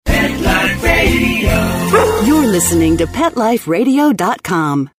listening to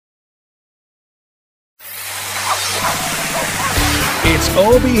PetLifeRadio.com. It's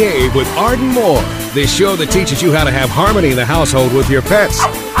Oh Behave with Arden Moore, the show that teaches you how to have harmony in the household with your pets.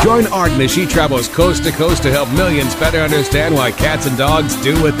 Join Arden as she travels coast to coast to help millions better understand why cats and dogs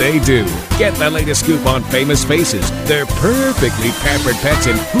do what they do. Get the latest scoop on famous faces, their perfectly pampered pets,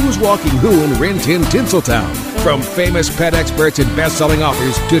 and who's walking who in Rin Tin Tinseltown. From famous pet experts and best-selling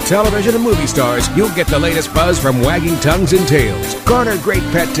authors to television and movie stars, you'll get the latest buzz from wagging tongues and tails. Garner great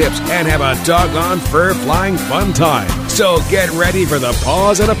pet tips and have a doggone fur-flying fun time. So get ready for the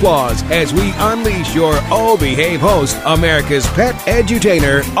pause and applause as we unleash your Oh Behave host, America's pet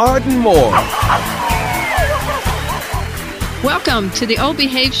edutainer, Arden Moore. Welcome to the Oh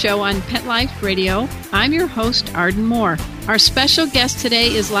Behave Show on Pet Life Radio. I'm your host, Arden Moore. Our special guest today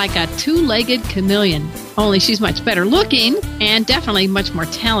is like a two-legged chameleon, only she's much better looking and definitely much more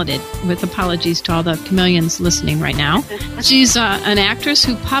talented, with apologies to all the chameleons listening right now. She's an actress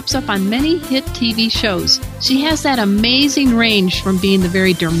who pops up on many hit TV shows. She has that amazing range from being the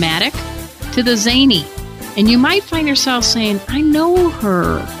very dramatic to the zany. And you might find yourself saying, I know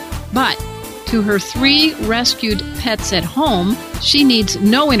her. But to her 3 rescued pets at home, she needs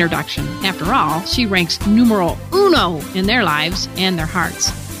no introduction. After all, she ranks numero uno in their lives and their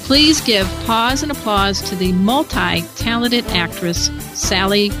hearts. Please give pause and applause to the multi-talented actress,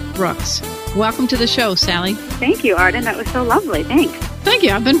 Sally Brooks. Welcome to the show, Sally. Thank you, Arden. That was so lovely. Thanks. Thank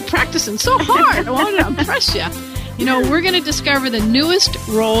you. I've been practicing so hard. I wanted to impress you. You know, we're going to discover the newest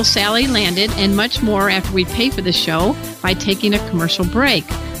role Sally landed and much more after we pay for the show by taking a commercial break.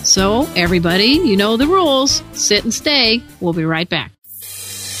 So, everybody, you know the rules. Sit and stay. We'll be right back.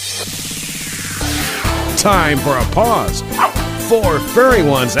 Time for a pause. 4 furry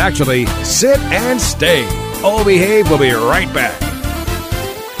ones, actually. Sit and stay. Oh Behave will be right back.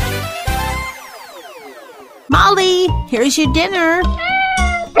 Molly, here's your dinner.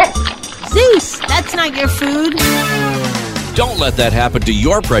 Zeus, that's not your food. Don't let that happen to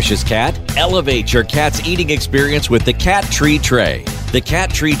your precious cat. Elevate your cat's eating experience with the Cat Tree Tray. The Cat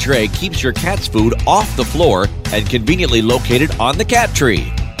Tree Tray keeps your cat's food off the floor and conveniently located on the cat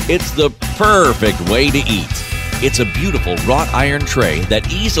tree. It's the perfect way to eat. It's a beautiful wrought iron tray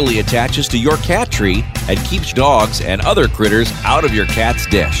that easily attaches to your cat tree and keeps dogs and other critters out of your cat's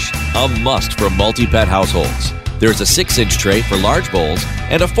dish. A must for multi-pet households. There's a 6-inch tray for large bowls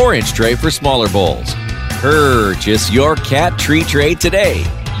and a 4-inch tray for smaller bowls. Purchase your Cat Tree Tray today.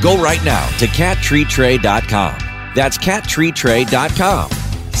 Go right now to cattreetray.com. That's cattreetray.com.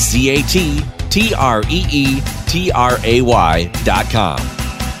 CATTREETRAY.com.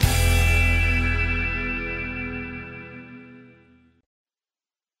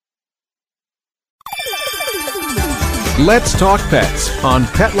 Let's Talk Pets on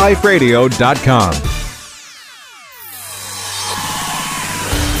PetLifeRadio.com.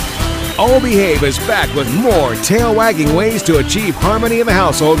 Oh Behave is back with more tail-wagging ways to achieve harmony in the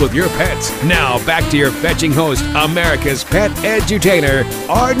household with your pets. Now, back to your fetching host, America's pet edutainer,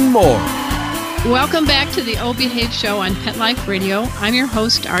 Arden Moore. Welcome back to the Oh Behave Show on Pet Life Radio. I'm your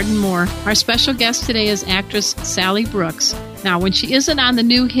host, Arden Moore. Our special guest today is actress Sally Brooks. Now, when she isn't on the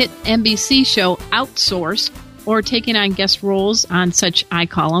new hit NBC show Outsourced, or taking on guest roles on such, I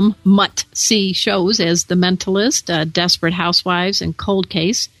call them, must-see shows as The Mentalist, Desperate Housewives, and Cold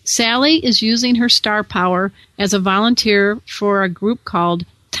Case, Sally is using her star power as a volunteer for a group called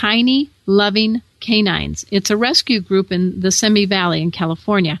Tiny Loving Canines. It's a rescue group in the Simi Valley in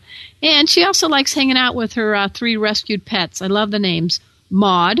California. And she also likes hanging out with her 3 rescued pets. I love the names.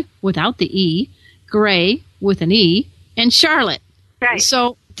 Maud, without the E, Gray, with an E, and Charlotte. Right.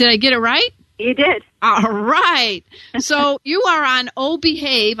 So, did I get it right? You did. All right. So you are on Oh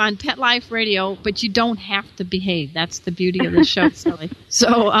Behave on Pet Life Radio, but you don't have to behave. That's the beauty of the show, Sally.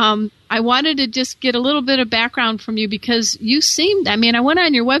 So I wanted to just get a little bit of background from you because you seemed, I went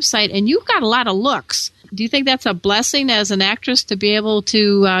on your website and you've got a lot of looks. Do you think that's a blessing as an actress to be able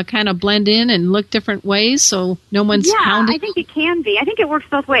to kind of blend in and look different ways so no one's hounding? I think it can be. I think it works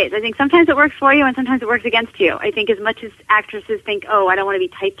both ways. I think sometimes it works for you and sometimes it works against you. I think as much as actresses think, oh, I don't want to be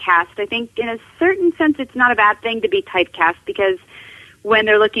typecast, I think in a certain sense it's not a bad thing to be typecast because when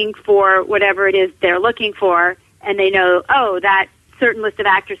they're looking for whatever it is they're looking for and they know, oh, that certain list of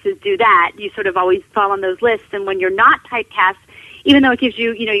actresses do that, you sort of always fall on those lists. And when you're not typecast, even though it gives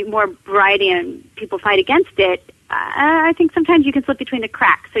you, more variety and people fight against it, I think sometimes you can slip between the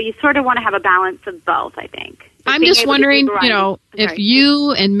cracks. So you sort of want to have a balance of both, I think. I'm just wondering, if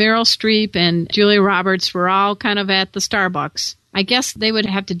you and Meryl Streep and Julia Roberts were all kind of at the Starbucks, I guess they would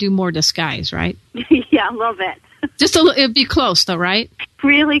have to do more disguise, right? Yeah, a little bit. It'd be close, though, right?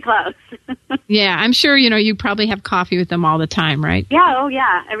 Really close. Yeah, I'm sure, you probably have coffee with them all the time, right? Yeah, oh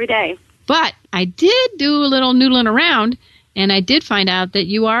yeah, every day. But I did do a little noodling around, and I did find out that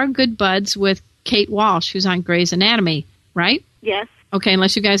you are good buds with Kate Walsh, who's on Grey's Anatomy, right? Yes. Okay,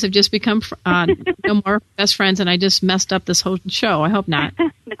 unless you guys have just become no more best friends and I just messed up this whole show. I hope not.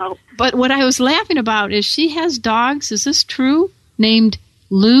 No. But what I was laughing about is she has dogs, is this true, named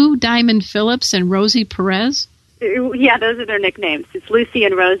Lou Diamond Phillips and Rosie Perez? Yeah, those are their nicknames. It's Lucy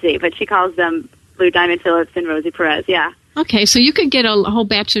and Rosie, but she calls them Lou Diamond Phillips and Rosie Perez, yeah. Okay, so you could get a whole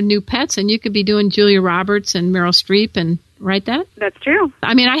batch of new pets, and you could be doing Julia Roberts and Meryl Streep, and right that? That's true.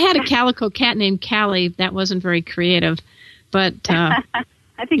 I mean, I had a calico cat named Callie. That wasn't very creative, but I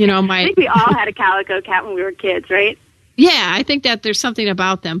think I think we all had a calico cat when we were kids, right? Yeah, I think that there's something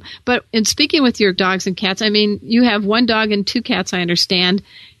about them. But in speaking with your dogs and cats, I mean, you have one dog and two cats, I understand.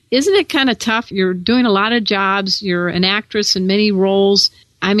 Isn't it kind of tough? You're doing a lot of jobs. You're an actress in many roles.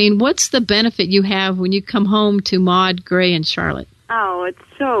 I mean, what's the benefit you have when you come home to Maude, Gray, and Charlotte? Oh, it's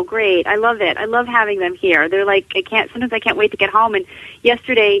so great. I love it. I love having them here. They're like, sometimes I can't wait to get home. And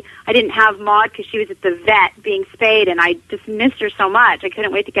yesterday I didn't have Maude because she was at the vet being spayed, and I just missed her so much. I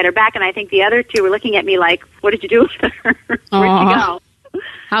couldn't wait to get her back. And I think the other two were looking at me like, what did you do with her? Where'd she go?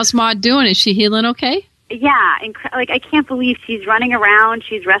 How's Maude doing? Is she healing okay? Yeah, I can't believe she's running around.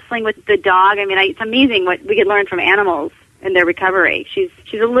 She's wrestling with the dog. I mean, it's amazing what we could learn from animals in their recovery. She's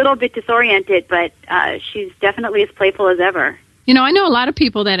a little bit disoriented, but she's definitely as playful as ever. I know a lot of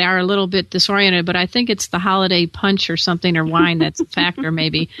people that are a little bit disoriented, but I think it's the holiday punch or something or wine that's a factor.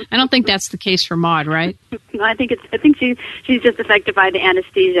 Maybe I don't think that's the case for Maude, right? No, I think she's just affected by the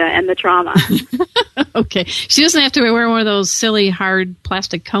anesthesia and the trauma. Okay, she doesn't have to wear one of those silly hard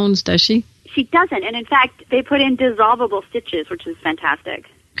plastic cones, does she? She doesn't, and in fact, they put in dissolvable stitches, which is fantastic.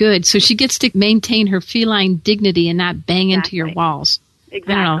 Good. So she gets to maintain her feline dignity and not bang into your walls.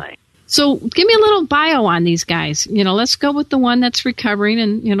 Exactly. So give me a little bio on these guys. Let's go with the one that's recovering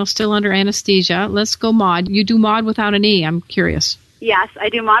and, still under anesthesia. Let's go Maude. You do Maude without an E. I'm curious. Yes, I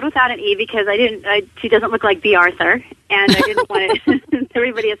do Maude without an E because she doesn't look like B. Arthur, and I didn't want to,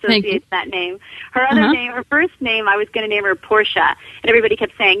 everybody associates that name. Her other name, her first name, I was going to name her Portia, and everybody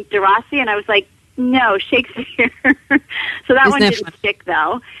kept saying Degrassi, and I was like, no, Shakespeare. So that one didn't stick,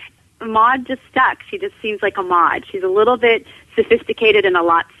 though. Maude just stuck. She just seems like a Maude. She's a little bit sophisticated and a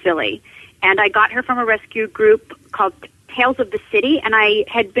lot silly. And I got her from a rescue group called Tales of the City, and I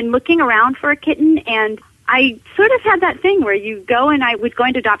had been looking around for a kitten, and I sort of had that thing where you go, and I would go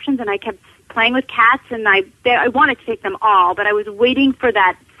into adoptions, and I kept playing with cats, and I wanted to take them all, but I was waiting for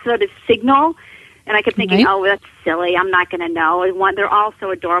that sort of signal, and I kept thinking, oh, that's silly. I'm not going to know. They're all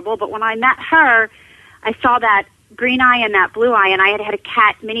so adorable. But when I met her, I saw that green eye and that blue eye, and I had a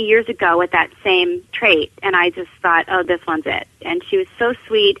cat many years ago with that same trait, and I just thought, oh, this one's it. And she was so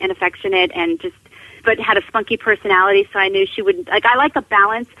sweet and affectionate but had a spunky personality, so I knew she would, I like a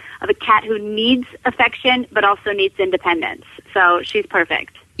balance of a cat who needs affection but also needs independence. So she's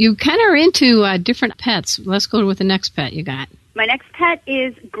perfect. You kind of are into different pets. Let's go with the next pet you got. My next pet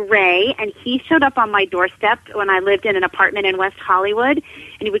is Gray, and he showed up on my doorstep when I lived in an apartment in West Hollywood,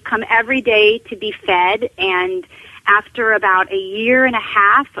 and he would come every day to be fed, and after about a year and a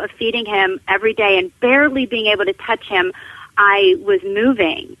half of feeding him every day and barely being able to touch him, I was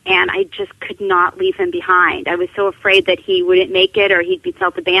moving, and I just could not leave him behind. I was so afraid that he wouldn't make it or he'd be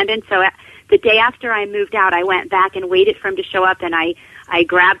self-abandoned, so the day after I moved out, I went back and waited for him to show up, and I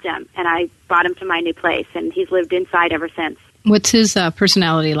grabbed him, and I brought him to my new place, and he's lived inside ever since. What's his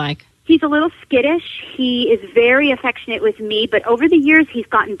personality like? He's a little skittish. He is very affectionate with me, but over the years, he's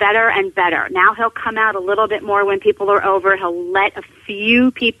gotten better and better. Now he'll come out a little bit more when people are over. He'll let a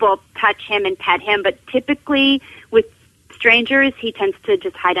few people touch him and pet him, but typically with strangers, he tends to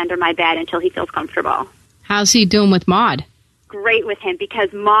just hide under my bed until he feels comfortable. How's he doing with Maude? Great with him,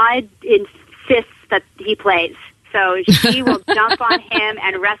 because Maude insists that he plays. So she will jump on him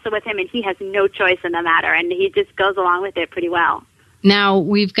and wrestle with him, and he has no choice in the matter, and he just goes along with it pretty well. Now,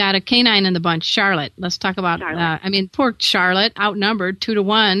 we've got a canine in the bunch, Charlotte. Let's talk about, poor Charlotte, outnumbered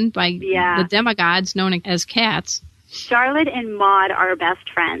 2-1 by the demigods known as cats. Charlotte and Maude are best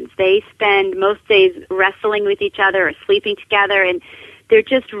friends. They spend most days wrestling with each other or sleeping together, and they're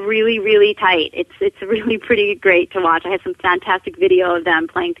just really, really tight. It's really pretty great to watch. I have some fantastic video of them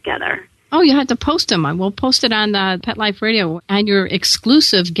playing together. Oh, you have to post them. We'll post it on the Pet Life Radio and your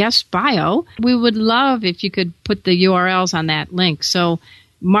exclusive guest bio. We would love if you could put the URLs on that link. So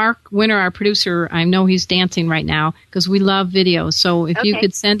Mark Winter, our producer, I know he's dancing right now because we love videos. So if you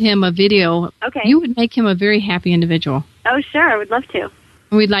could send him a video, you would make him a very happy individual. Oh, sure. I would love to.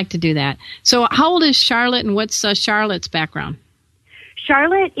 We'd like to do that. So how old is Charlotte, and what's Charlotte's background?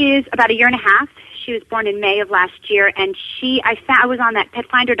 Charlotte is about a year and a half. She was born in May of last year, and I was on that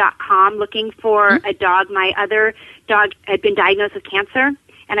petfinder.com looking for a dog. My other dog had been diagnosed with cancer,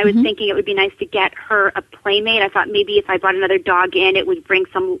 and I was thinking it would be nice to get her a playmate. I thought maybe if I brought another dog in, it would bring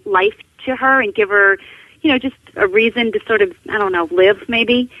some life to her and give her, just a reason to sort of, live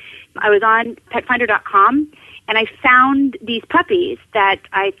maybe. I was on petfinder.com, and I found these puppies that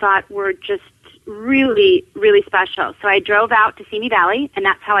I thought were just really, really special. So I drove out to Simi Valley, and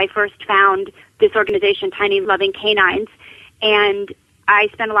that's how I first found this organization, Tiny Loving Canines. And I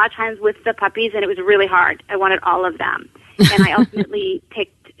spent a lot of times with the puppies, and it was really hard. I wanted all of them. And I ultimately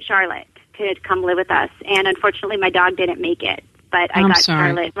picked Charlotte to come live with us. And unfortunately, my dog didn't make it. But I got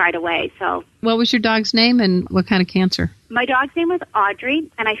Charlotte right away. So, what was your dog's name, and what kind of cancer? My dog's name was Audrey,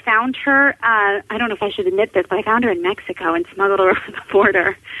 and I found her, I don't know if I should admit this, but I found her in Mexico and smuggled her over the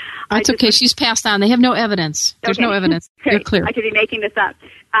border. That's okay. She's passed on. They have no evidence. There's no evidence. You're clear. I could be making this up.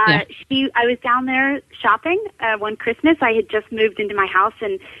 I was down there shopping one Christmas. I had just moved into my house,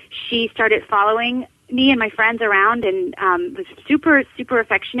 and she started following me and my friends around, and was super, super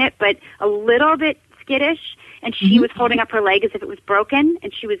affectionate, but a little bit skittish. And she was holding up her leg as if it was broken,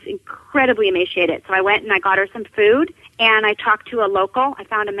 and she was incredibly emaciated. So I went and I got her some food, and I talked to a local. I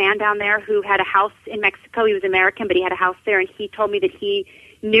found a man down there who had a house in Mexico. He was American, but he had a house there, and he told me that he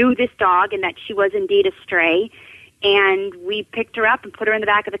knew this dog and that she was indeed a stray. And we picked her up and put her in the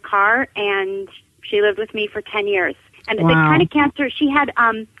back of the car, and she lived with me for 10 years. And the kind of cancer, she had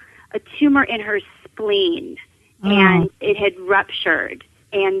a tumor in her spleen, and it had ruptured.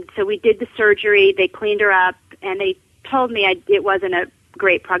 And so we did the surgery. They cleaned her up, and they told me it wasn't a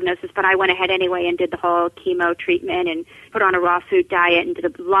great prognosis, but I went ahead anyway and did the whole chemo treatment and put her on a raw food diet and did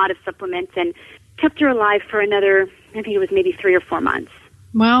a lot of supplements and kept her alive for another, I think it was maybe 3 or 4 months.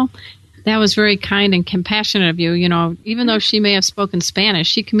 Well, that was very kind and compassionate of you. Even though she may have spoken Spanish,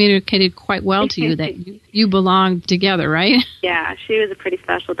 she communicated quite well to you that you belonged together, right? Yeah, she was a pretty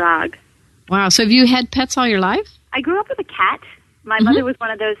special dog. Wow. So have you had pets all your life? I grew up with a cat. My mother was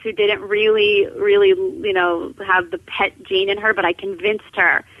one of those who didn't really, have the pet gene in her, but I convinced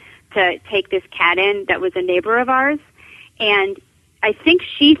her to take this cat in that was a neighbor of ours. And I think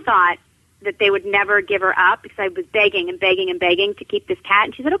she thought that they would never give her up because I was begging and begging and begging to keep this cat.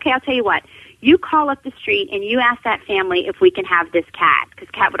 And she said, okay, I'll tell you what. You call up the street and you ask that family if we can have this cat, because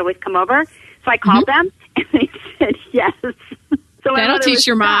Cat would always come over. So I called them, and they said yes. So that'll teach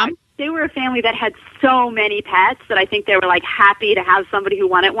your mom. They were a family that had so many pets that I think they were happy to have somebody who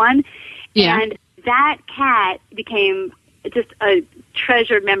wanted one. Yeah. And that cat became just a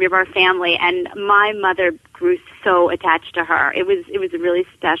treasured member of our family, and my mother grew so attached to her. It was a really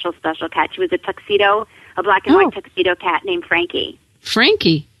special, special cat. She was a black and white tuxedo cat named Frankie.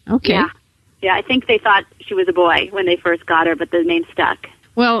 Frankie. Okay. Yeah, I think they thought she was a boy when they first got her, but the name stuck.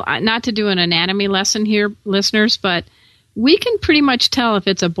 Well, not to do an anatomy lesson here, listeners, but we can pretty much tell if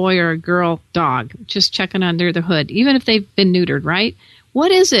it's a boy or a girl dog, just checking under the hood, even if they've been neutered, right?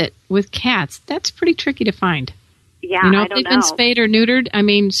 What is it with cats? That's pretty tricky to find. Yeah, I don't know. If they've been spayed or neutered, I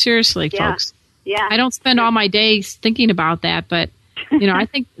mean, seriously, folks. Yeah. I don't spend all my days thinking about that, but, I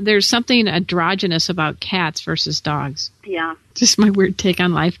think there's something androgynous about cats versus dogs. Yeah. Just my weird take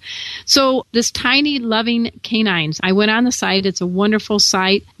on life. So this Tiny Loving Canines, I went on the site. It's a wonderful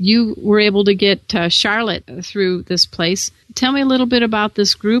site. You were able to get Charlotte through this place. Tell me a little bit about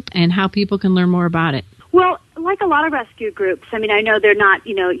this group and how people can learn more about it. Well, like a lot of rescue groups, I mean, I know they're not,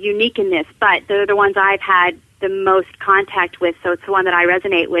 unique in this, but they're the ones I've had the most contact with, so it's the one that I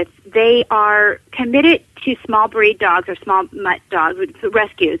resonate with. They are committed to small breed dogs or small mutt dogs,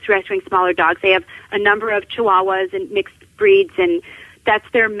 rescuing smaller dogs. They have a number of Chihuahuas and mixed breeds, and that's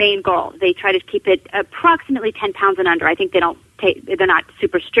their main goal. They try to keep it approximately 10 pounds and under. I think they're not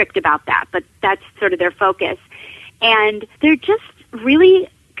super strict about that, but that's sort of their focus. And they're just really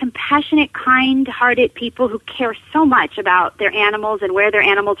compassionate, kind-hearted people who care so much about their animals and where their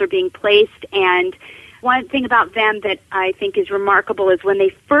animals are being placed. And one thing about them that I think is remarkable is when they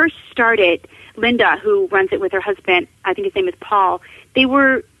first started, Linda, who runs it with her husband, I think his name is Paul, they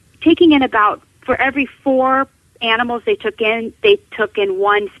were taking in for every 4 animals they took in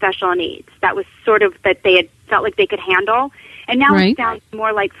 1 special needs. That was sort of that they had felt like they could handle. And now It sounds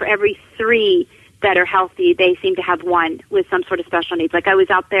more like for every 3 that are healthy, they seem to have 1 with some sort of special needs. Like I was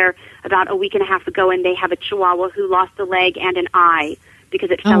out there about a week and a half ago, and they have a Chihuahua who lost a leg and an eye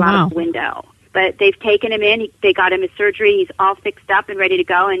because it fell out of the window. But they've taken him in. They got him his surgery. He's all fixed up and ready to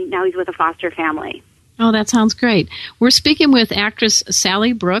go, and now he's with a foster family. Oh, that sounds great. We're speaking with actress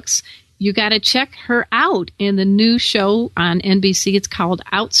Sally Brooks. you got to check her out in the new show on NBC. It's called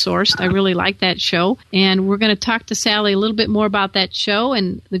Outsourced. I really like that show. And we're going to talk to Sally a little bit more about that show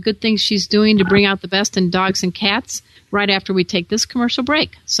and the good things she's doing to bring out the best in dogs and cats right after we take this commercial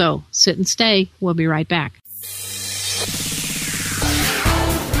break. So sit and stay. We'll be right back.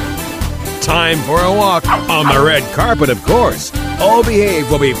 Time for a walk on the red carpet, of course. All Behave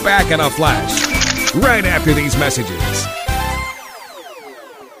will be back in a flash right after these messages.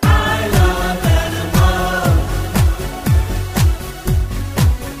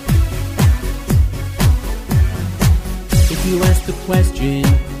 If you ask the question,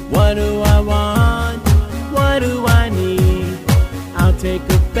 what do I want? What do I need? I'll take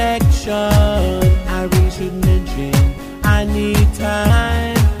affection. I really should mention I need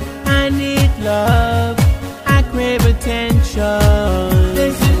time. I need love. I crave attention.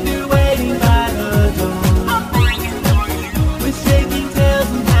 This is me waiting by the door, with shaking tails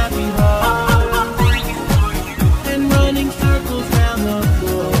and happy hearts, and running circles round the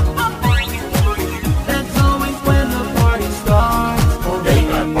floor. That's always when the party starts. Oh, they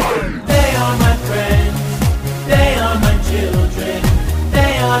are my friends. They are my children.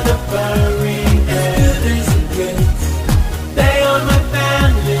 They are the furry gooders and gifts. They are my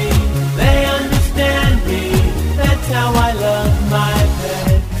family. They understand me. That's how I love my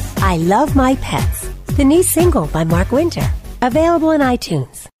pets. I Love My Pets, the new single by Mark Winter, available on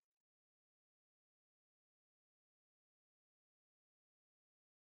iTunes.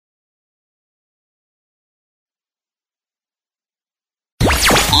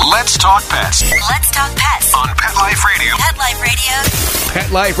 Let's talk pets Let's talk pets. on Pet Life Radio. Pet Life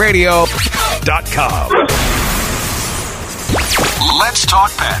Radio. PetLifeRadio.com. Let's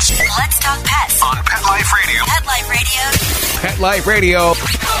talk pets Let's talk pets. on Pet Life Radio. Pet Life Radio.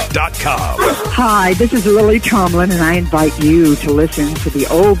 PetLifeRadio.com. Hi, this is Lily Tomlin, and I invite you to listen to the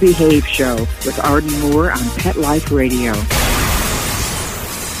Old Behave Show with Arden Moore on Pet Life Radio.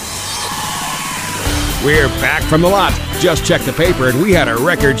 We're back from the lot. Just checked the paper and we had a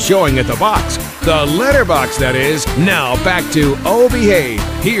record showing at the box. The letterbox, that is. Now back to Oh Behave.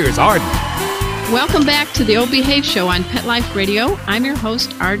 Here's Arden. Welcome back to the Old Behave Show on Pet Life Radio. I'm your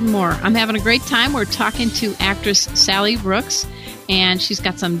host, Arden Moore. I'm having a great time. We're talking to actress Sally Brooks, and she's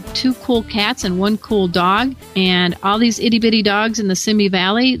got 2 cool cats and 1 cool dog. And all these itty-bitty dogs in the Simi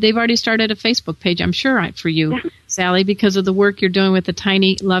Valley, they've already started a Facebook page, I'm sure, for you, Sally, because of the work you're doing with the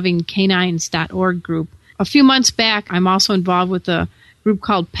tinylovingcanines.org group. A few months back, I'm also involved with a group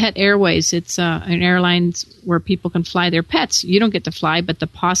called Pet Airways. It's an airline where people can fly their pets. You don't get to fly, but the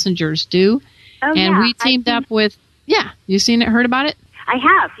passengers do. Oh, and yeah. we teamed up with, you seen it, heard about it? I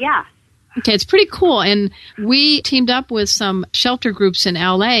have, yeah. Okay, it's pretty cool. And we teamed up with some shelter groups in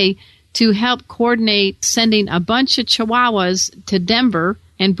LA to help coordinate sending a bunch of Chihuahuas to Denver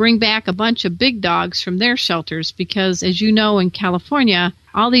and bring back a bunch of big dogs from their shelters because, as you know, in California,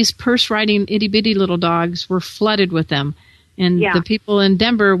 all these purse-riding itty-bitty little dogs were flooded with them. And the people in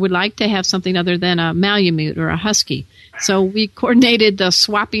Denver would like to have something other than a Malamute or a Husky. So we coordinated the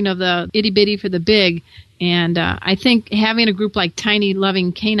swapping of the itty-bitty for the big. And I think having a group like Tiny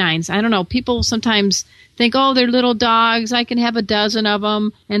Loving Canines, I don't know, people sometimes think, oh, they're little dogs, I can have a dozen of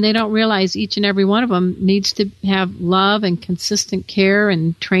them. And they don't realize each and every one of them needs to have love and consistent care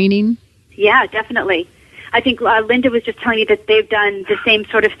and training. Yeah, definitely. I think Linda was just telling me that they've done the same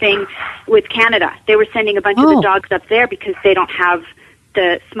sort of thing with Canada. They were sending a bunch of the dogs up there because they don't have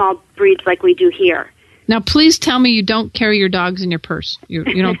the small breeds like we do here. Now, please tell me you don't carry your dogs in your purse. You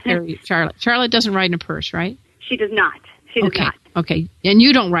don't carry Charlotte. Charlotte doesn't ride in a purse, right? She does not. She does not. Okay. And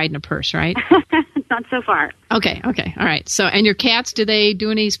you don't ride in a purse, right? Not so far. Okay. All right. So, and your cats, do they do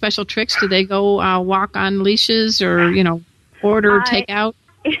any special tricks? Do they go walk on leashes or, order takeout?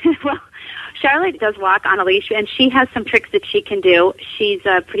 Well, Charlotte does walk on a leash, and she has some tricks that she can do. She's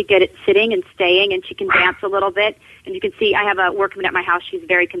pretty good at sitting and staying, and she can dance a little bit. And you can see I have a workman at my house. She's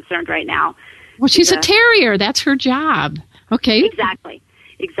very concerned right now. Well, she's a terrier. That's her job. Okay.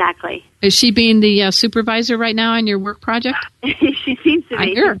 Exactly. Is she being the supervisor right now on your work project? She seems to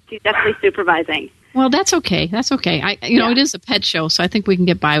be. She's definitely supervising. Well, that's okay. It is a pet show, so I think we can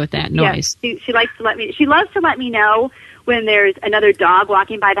get by with that noise. Yeah, she likes to let me. She loves to let me know when there's another dog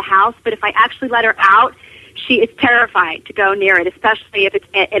walking by the house. But if I actually let her out, she is terrified to go near it, especially if it's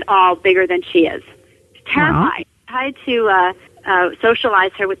at all bigger than she is. She's terrified. I tried to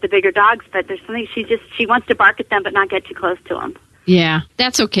socialize her with the bigger dogs, but there's something she wants to bark at them, but not get too close to them. Yeah,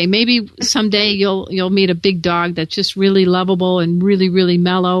 that's okay. Maybe someday you'll meet a big dog that's just really lovable and really, really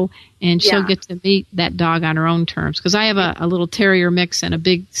mellow, and she'll get to meet that dog on her own terms. Because I have a little terrier mix and a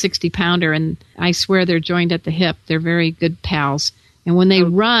big 60-pounder, and I swear they're joined at the hip. They're very good pals. And when they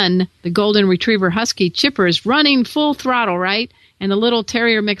run, the golden retriever husky Chipper is running full throttle, right? And the little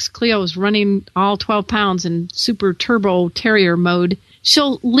terrier mix Cleo is running all 12 pounds in super turbo terrier mode.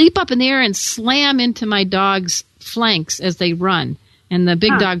 She'll leap up in the air and slam into my dog's flanks as they run. And the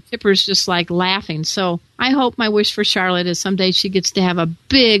big dog Chipper's just like laughing. So I hope my wish for Charlotte is someday she gets to have a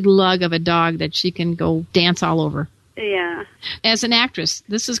big lug of a dog that she can go dance all over. Yeah. As an actress,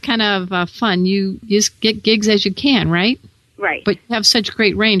 this is kind of fun. You just get gigs as you can, right? Right. But you have such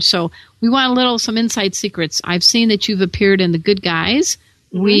great range. So we want some inside secrets. I've seen that you've appeared in The Good Guys,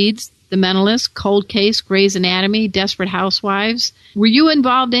 Weeds, The Mentalist, Cold Case, Grey's Anatomy, Desperate Housewives. Were you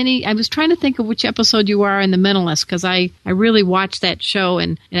involved I was trying to think of which episode you are in The Mentalist, because I really watched that show,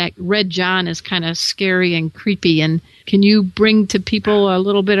 and that Red John is kind of scary and creepy. And can you bring to people a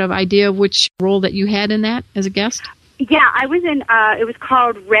little bit of idea of which role that you had in that as a guest? Yeah, I was in, it was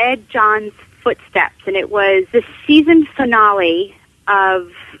called Red John's Footsteps, and it was the season finale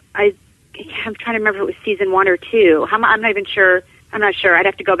of, I'm trying to remember if it was season 1 or 2. I'm not even sure. I'm not sure. I'd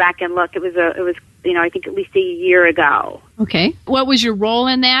have to go back and look. It was I think at least a year ago. Okay. What was your role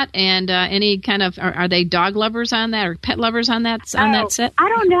in that? And any kind of, are they dog lovers on that or pet lovers on that set? I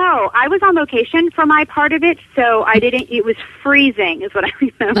don't know. I was on location for my part of it, so it was freezing is what I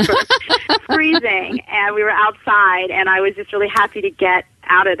remember. Freezing. And we were outside, and I was just really happy to get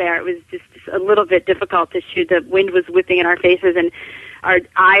out of there. It was just a little bit difficult to shoot. The wind was whipping in our faces, and our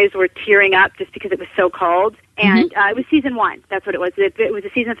eyes were tearing up just because it was so cold. And it was season 1. That's what it was. It was the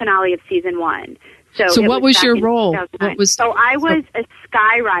season finale of season 1. So what was your role? So I was a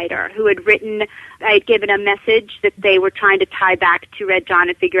skywriter who had written, I had given a message that they were trying to tie back to Red John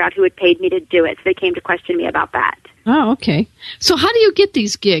and figure out who had paid me to do it. So they came to question me about that. Oh, okay. So how do you get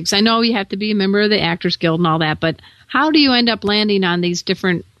these gigs? I know you have to be a member of the Actors Guild and all that, but how do you end up landing on these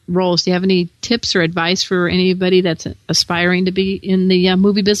different roles? Do you have any tips or advice for anybody that's aspiring to be in the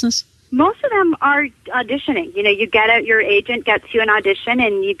movie business? Most of them are auditioning. Your agent gets you an audition,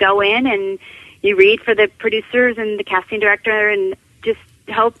 and you go in and you read for the producers and the casting director, and just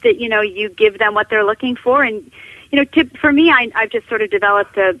hope that, you give them what they're looking for. And, for me, I've just sort of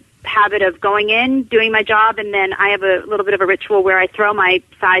developed a habit of going in, doing my job, and then I have a little bit of a ritual where I throw my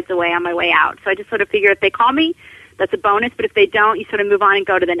sides away on my way out. So I just sort of figure if they call me, that's a bonus, but if they don't, you sort of move on and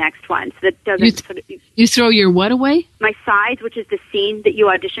go to the next one. So that doesn't You throw your what away? My sides, which is the scene that you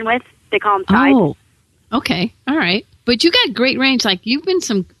audition with. They call them sides. Oh, okay. All right. But you got great range. Like you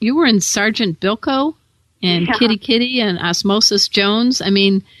were in Sergeant Bilko and Kitty Kitty and Osmosis Jones. I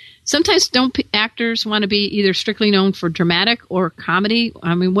mean, sometimes don't actors want to be either strictly known for dramatic or comedy?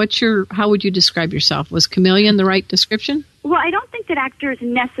 I mean, how would you describe yourself? Was chameleon the right description? Well, I don't think that actors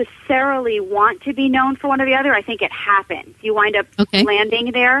necessarily want to be known for one or the other. I think it happens. You wind up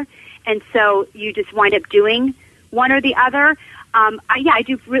landing there, and so you just wind up doing one or the other. I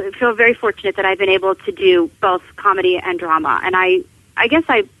do really feel very fortunate that I've been able to do both comedy and drama. And I guess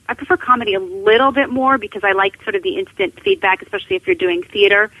I prefer comedy a little bit more because I like sort of the instant feedback, especially if you're doing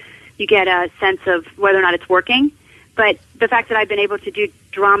theater. You get a sense of whether or not it's working. But the fact that I've been able to do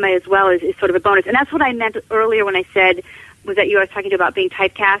drama as well is sort of a bonus. And that's what I meant earlier when I said was that I was talking to about being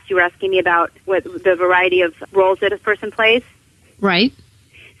typecast. You were asking me about what the variety of roles that a person plays. Right.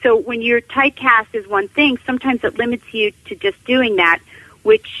 So when you're typecast is one thing, sometimes it limits you to just doing that,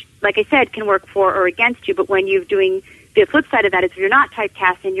 which, like I said, can work for or against you. But when you're doing the flip side of that is if you're not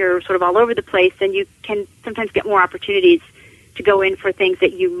typecast and you're sort of all over the place, then you can sometimes get more opportunities to go in for things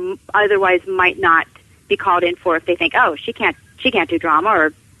that you otherwise might not be called in for if they think, oh, she can't do drama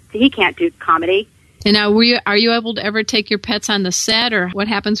or he can't do comedy. And now, are you able to ever take your pets on the set, or what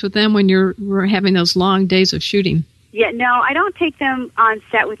happens with them when we're having those long days of shooting? Yeah, no, I don't take them on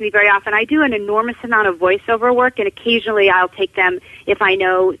set with me very often. I do an enormous amount of voiceover work, and occasionally I'll take them if I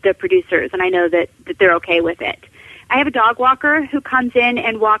know the producers and I know that they're okay with it. I have a dog walker who comes in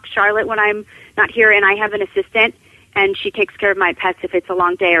and walks Charlotte when I'm not here, and I have an assistant, and she takes care of my pets if it's a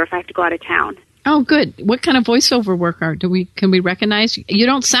long day or if I have to go out of town. Oh, good. What kind of voiceover work can we recognize? You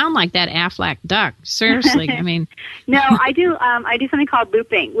don't sound like that Aflac duck. Seriously, I mean. No, I do something called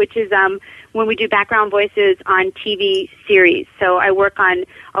looping, which is when we do background voices on TV series. So I work on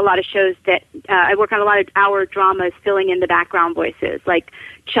a lot of shows I work on a lot of hour dramas filling in the background voices, like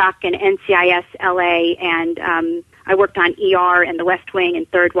Chuck and NCIS LA, and I worked on ER and The West Wing and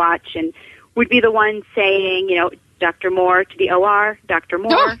Third Watch, and would be the one saying, Dr. Moore to the OR, Dr.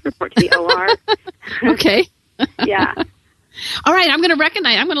 Moore, report to the OR. Okay. Yeah. All right, I'm going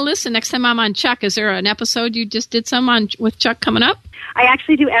to listen next time I'm on Chuck. Is there an episode you just did with Chuck coming up? I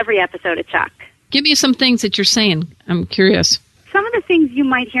actually do every episode of Chuck. Give me some things that you're saying. I'm curious. Some of the things you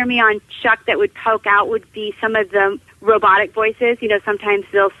might hear me on Chuck that would poke out would be some of the robotic voices. You know, sometimes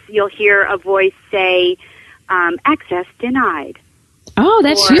you'll hear a voice say, access denied. Oh,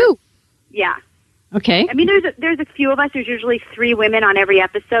 that's you. Yeah. Okay. I mean, there's a few of us. There's usually 3 women on every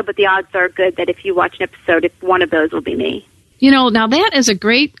episode, but the odds are good that if you watch an episode, if one of those will be me. You know, now that is a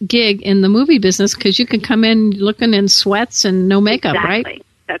great gig in the movie business because you can come in looking in sweats and no makeup, exactly. Right?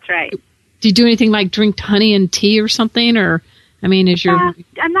 That's right. Do you do anything like drink honey and tea or something? Or, I mean, is your...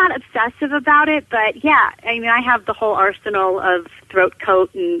 I'm not obsessive about it, but yeah. I mean, I have the whole arsenal of throat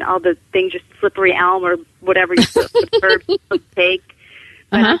coat and all the things, just slippery elm or whatever you prefer to take.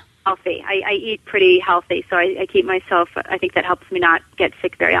 But I'm healthy. I eat pretty healthy, so I keep myself... I think that helps me not get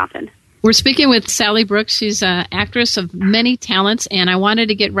sick very often. We're speaking with Sally Brooks. She's an actress of many talents, and I wanted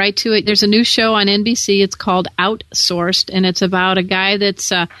to get right to it. There's a new show on NBC. It's called Outsourced, and it's about a guy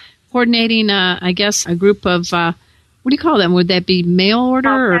that's coordinating, I guess, a group of, what do you call them? Would that be mail order?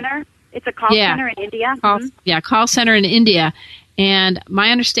 Call center. It's a call center in India. Call center in India. And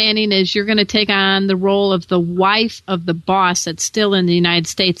my understanding is you're going to take on the role of the wife of the boss that's still in the United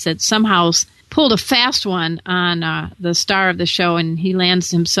States that somehow pulled a fast one on the star of the show, and he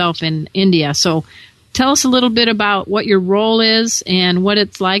lands himself in India. So tell us a little bit about what your role is and what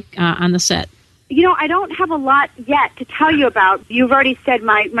it's like on the set. You know, I don't have a lot yet to tell you about. You've already said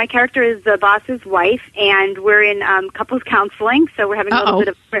my character is the boss's wife, and we're in couples counseling, so we're having a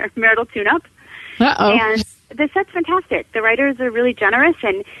little bit of marital tune-up. And the set's fantastic. The writers are really generous,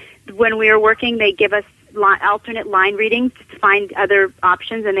 and when we are working, they give us alternate line readings to find other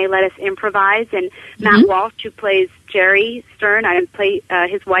options, and they let us improvise. And Matt Walsh, who plays Jerry Stern, I play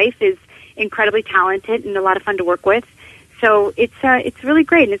his wife, is incredibly talented and a lot of fun to work with. So it's really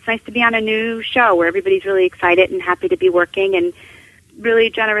great, and it's nice to be on a new show where everybody's really excited and happy to be working, and really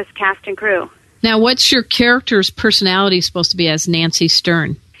generous cast and crew. Now, what's your character's personality supposed to be as Nancy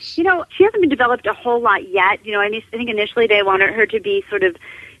Stern? You know, she hasn't been developed a whole lot yet. You know, I think initially they wanted her to be sort of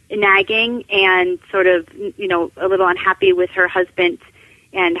nagging and sort of, you know, a little unhappy with her husband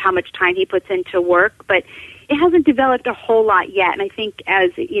and how much time he puts into work, but it hasn't developed a whole lot yet. And I think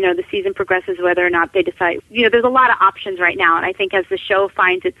as, you know, the season progresses, whether or not they decide, you know, there's a lot of options right now, and I think as the show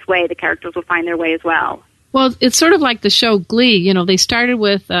finds its way, the characters will find their way as well. Well, it's sort of like the show Glee. You know, they started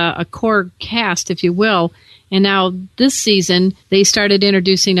with a core cast, if you will, and now this season they started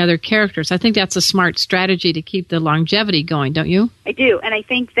introducing other characters. I think that's a smart strategy to keep the longevity going, don't you? I do, and I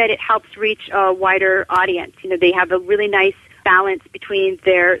think that it helps reach a wider audience. You know, they have a really nice balance between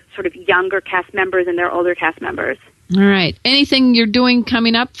their sort of younger cast members and their older cast members. All right. Anything you're doing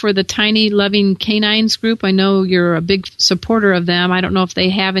coming up for the Tiny Loving Canines group? I know you're a big supporter of them. I don't know if they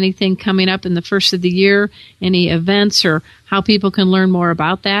have anything coming up in the first of the year, any events, or how people can learn more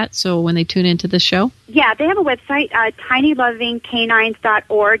about that, so when they tune into the show? Yeah, they have a website,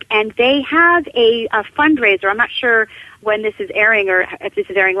 tinylovingcanines.org, and they have a fundraiser. I'm not sure when this is airing or if this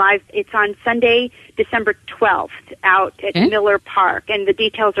is airing live. It's on Sunday, December 12th, out at Miller Park, and the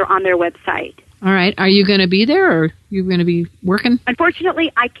details are on their website. All right. Are you going to be there, or are you going to be working?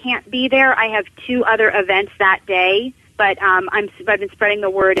 Unfortunately, I can't be there. I have 2 other events that day, but I've been spreading the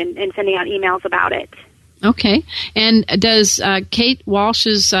word and sending out emails about it. Okay. And does Kate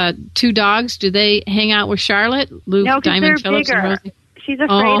Walsh's 2 dogs, do they hang out with Charlotte? Luke, no, because Diamond, they're Phillips, bigger. and Rosie? She's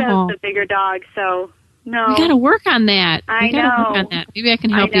afraid of the bigger dogs, so no. You got to work on that. I know. You got to work on that. Maybe I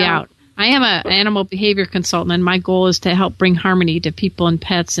can help you out. I am an animal behavior consultant, and my goal is to help bring harmony to people and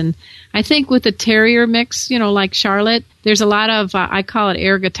pets. And I think with the terrier mix, you know, like Charlotte, there's a lot of, I call it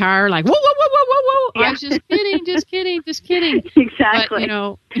air guitar, like, whoa, whoa, whoa, whoa, whoa, whoa. Yeah. I was just kidding, just kidding, just kidding. Exactly.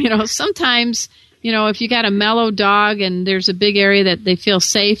 But, you know, sometimes, you know, if you got a mellow dog and there's a big area that they feel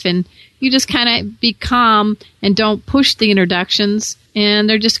safe, and you just kind of be calm and don't push the introductions, and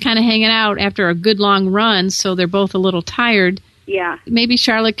they're just kind of hanging out after a good long run, so they're both a little tired. Yeah. Maybe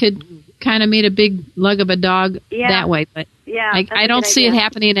Charlotte could kind of meet a big lug of a dog that way, but I don't see it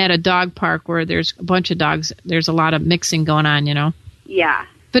happening at a dog park where there's a bunch of dogs. There's a lot of mixing going on, you know. Yeah.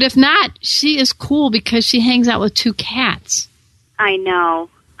 But if not, she is cool because she hangs out with 2 cats. I know.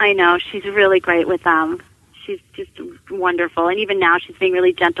 She's really great with them. She's just wonderful. And even now she's being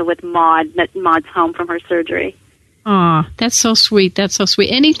really gentle with Maud. Maud's home from her surgery. Aw, that's so sweet. That's so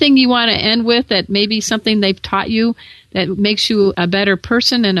sweet. Anything you want to end with that maybe something they've taught you that makes you a better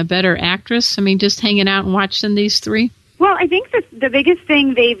person and a better actress? I mean, just hanging out and watching these 3? Well, I think that the biggest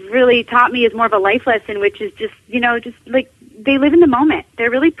thing they've really taught me is more of a life lesson, which is just, you know, just like they live in the moment. They're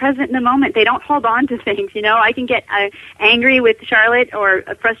really present in the moment. They don't hold on to things, you know. I can get angry with Charlotte or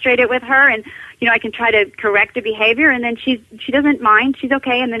frustrated with her, and, you know, I can try to correct the behavior, and then she doesn't mind. She's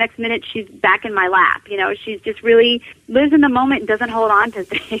okay, and the next minute she's back in my lap. You know, she's just really lives in the moment and doesn't hold on to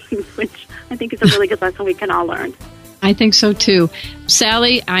things, which I think is a really good lesson we can all learn. I think so, too.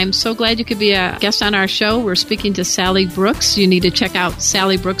 Sally, I'm so glad you could be a guest on our show. We're speaking to Sally Brooks. You need to check out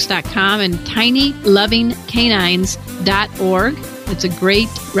sallybrooks.com and tinylovingcanines.org. It's a great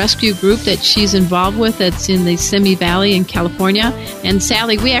rescue group that she's involved with that's in the Simi Valley in California. And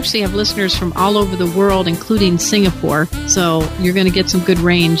Sally, we actually have listeners from all over the world, including Singapore. So you're going to get some good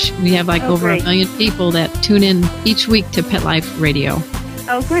range. We have over 1 million people that tune in each week to Pet Life Radio.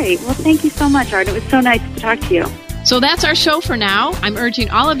 Oh, great. Well, thank you so much, Art. It was so nice to talk to you. So that's our show for now. I'm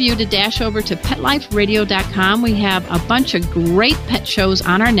urging all of you to dash over to PetLifeRadio.com. We have a bunch of great pet shows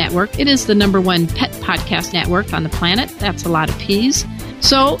on our network. It is the #1 pet podcast network on the planet. That's a lot of P's.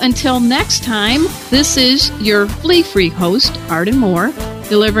 So until next time, this is your flea-free host, Arden Moore,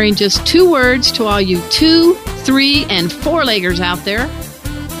 delivering just 2 words to all you 2, 3, and 4-leggers out there.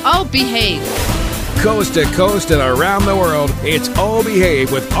 Oh, behave. Coast to coast and around the world, it's Oh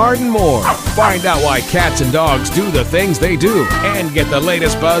Behave with Arden Moore. Find out why cats and dogs do the things they do and get the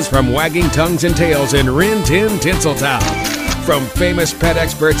latest buzz from wagging tongues and tails in Rin Tin Tinseltown. From famous pet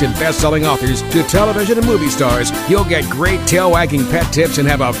experts and best-selling authors to television and movie stars, you'll get great tail-wagging pet tips and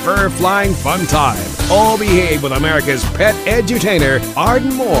have a fur-flying fun time. Oh Behave with America's pet edutainer,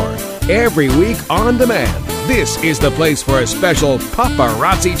 Arden Moore. Every week on demand. This is the place for a special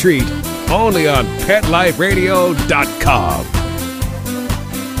paparazzi treat. Only on PetLifeRadio.com.